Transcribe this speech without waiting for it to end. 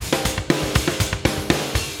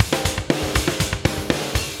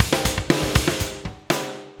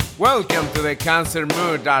Welcome to the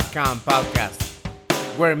CancerMood.com podcast,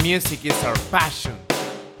 where music is our passion,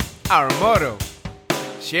 our motto,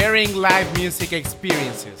 sharing live music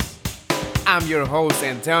experiences. I'm your host,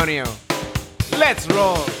 Antonio. Let's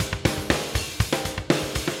roll!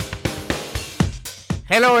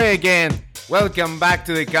 Hello again. Welcome back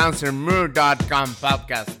to the CancerMood.com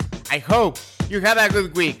podcast. I hope you had a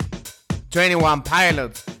good week. 21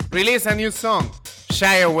 Pilots released a new song,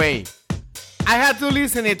 Shy Away. I had to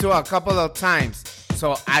listen it to a couple of times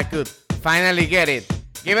so I could finally get it.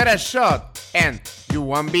 Give it a shot and you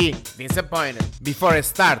won't be disappointed. Before I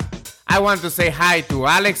start, I want to say hi to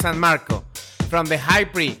Alex and Marco from the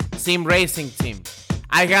Hypri Sim Racing team.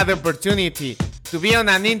 I had the opportunity to be on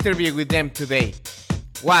an interview with them today.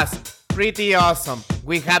 Was pretty awesome.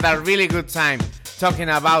 We had a really good time talking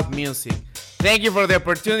about music. Thank you for the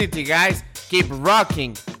opportunity, guys. Keep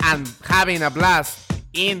rocking and having a blast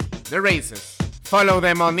in the races. Follow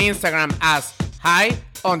them on Instagram as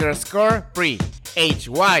hy_pri,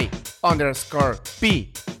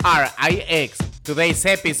 hy_prix. Today's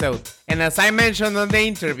episode, and as I mentioned on the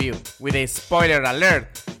interview with a spoiler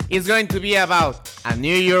alert, is going to be about a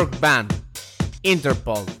New York band,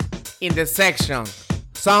 Interpol, in the section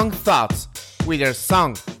Song Thoughts with their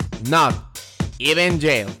song Not Even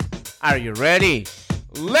Jail. Are you ready?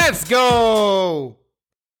 Let's go!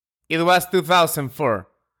 It was 2004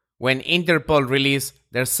 when Interpol released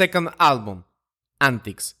their second album,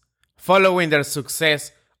 Antics, following their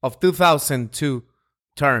success of 2002,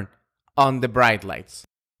 Turn on the Bright Lights.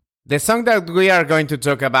 The song that we are going to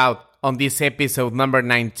talk about on this episode number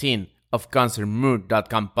 19 of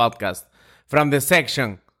CancerMood.com podcast from the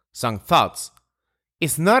section Song Thoughts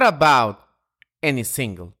is not about any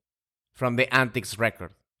single from the Antics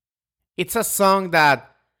record. It's a song that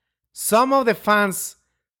some of the fans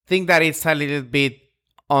think that it's a little bit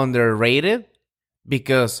underrated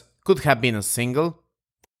because could have been a single,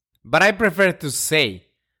 but I prefer to say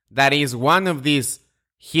that is one of these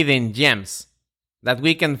hidden gems that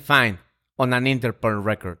we can find on an Interpol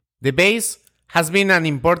record. The bass has been an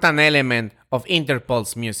important element of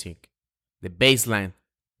Interpol's music. The bass line,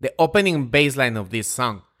 the opening bass line of this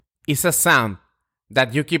song, is a sound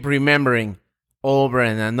that you keep remembering over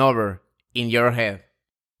and over in your head.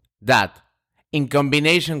 That, in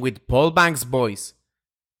combination with Paul Banks' voice,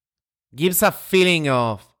 gives a feeling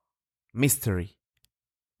of mystery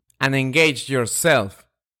and engage yourself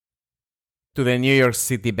to the New York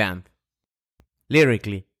City band.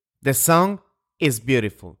 Lyrically, the song is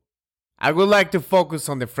beautiful. I would like to focus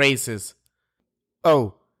on the phrases,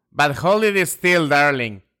 "Oh, but hold it still,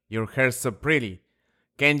 darling, your hair's so pretty.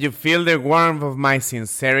 Can you feel the warmth of my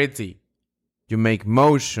sincerity? You make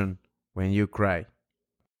motion when you cry."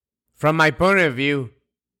 From my point of view,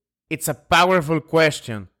 it's a powerful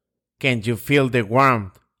question. Can you feel the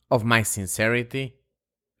warmth of my sincerity?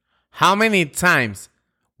 How many times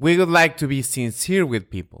we would like to be sincere with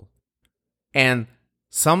people, and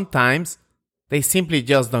sometimes they simply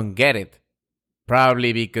just don't get it.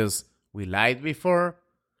 Probably because we lied before,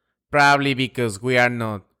 probably because we are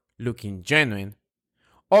not looking genuine.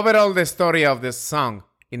 Overall, the story of the song,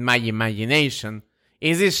 in my imagination,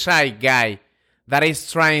 is this shy guy that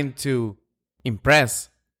is trying to impress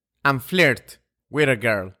and flirt with a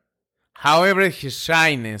girl. However, his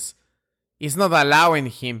shyness is not allowing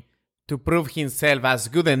him to prove himself as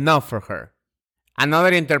good enough for her.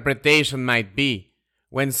 Another interpretation might be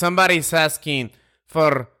when somebody is asking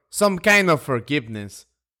for some kind of forgiveness,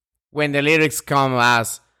 when the lyrics come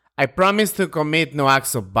as, "I promise to commit no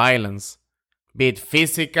acts of violence, be it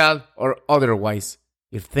physical or otherwise,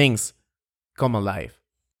 if things come alive."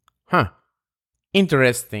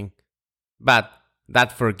 Interesting. But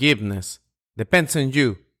that forgiveness depends on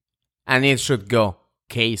you, and it should go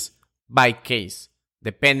case by case,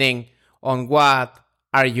 depending on what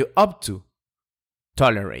are you up to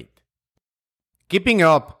tolerate. Keeping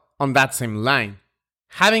up on that same line,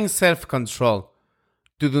 having self-control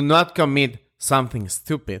to do not commit something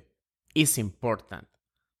stupid is important.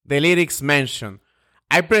 The lyrics mention,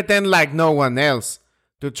 "I pretend like no one else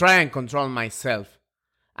to try and control myself.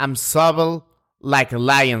 I'm supple like a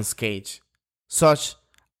lion's cage, such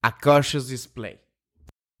a cautious display."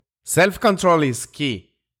 Self-control is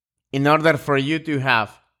key in order for you to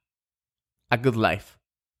have a good life.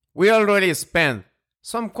 We already spent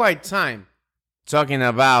some quiet time talking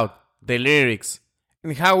about the lyrics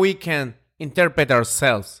and how we can interpret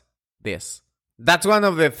ourselves this. That's one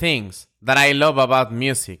of the things that I love about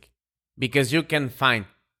music, because you can find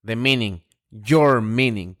the meaning, your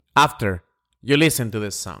meaning, after you listen to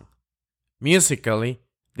the song. Musically,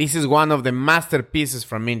 this is one of the masterpieces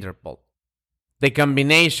from Interpol. The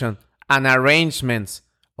combination and arrangements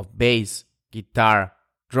of bass, guitar,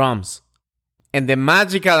 drums, and the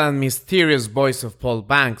magical and mysterious voice of Paul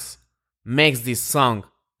Banks makes this song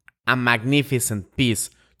a magnificent piece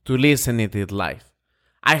to listen it live.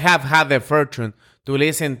 I have had the fortune to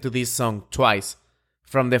listen to this song twice,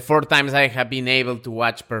 from the 4 times I have been able to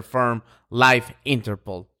watch perform live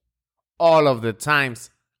Interpol. All of the times,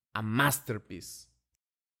 a masterpiece.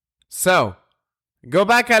 So, go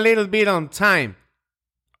back a little bit on time,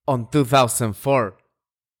 on 2004,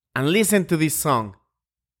 and listen to this song.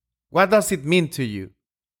 What does it mean to you?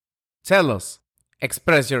 Tell us,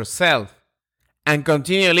 express yourself, and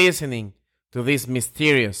continue listening to this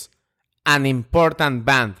mysterious and important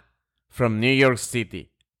band from New York City,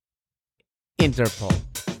 Interpol.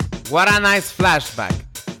 What a nice flashback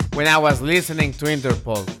when I was listening to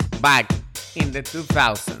Interpol back in the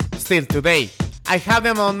 2000s. Still today, I have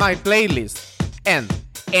them on my playlist, and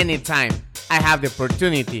anytime I have the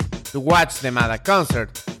opportunity to watch them at a concert,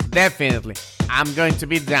 definitely I'm going to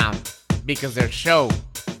be down because their show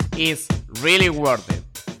is really worth it.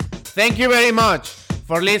 Thank you very much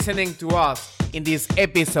for listening to us in this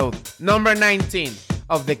episode number 19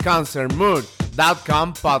 of the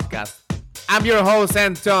ConcertMood.com podcast. I'm your host,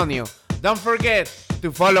 Antonio. Don't forget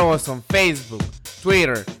to follow us on Facebook,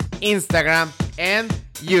 Twitter, Instagram, and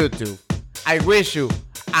YouTube. I wish you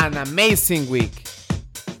an amazing week.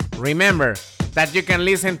 Remember that you can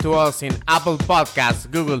listen to us in Apple Podcasts,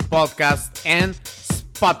 Google Podcasts, and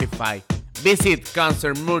Spotify. Visit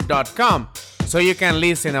ConcertMood.com so you can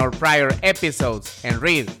listen our prior episodes and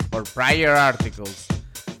read our prior articles.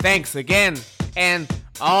 Thanks again, and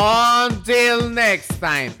until next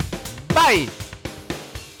time, bye!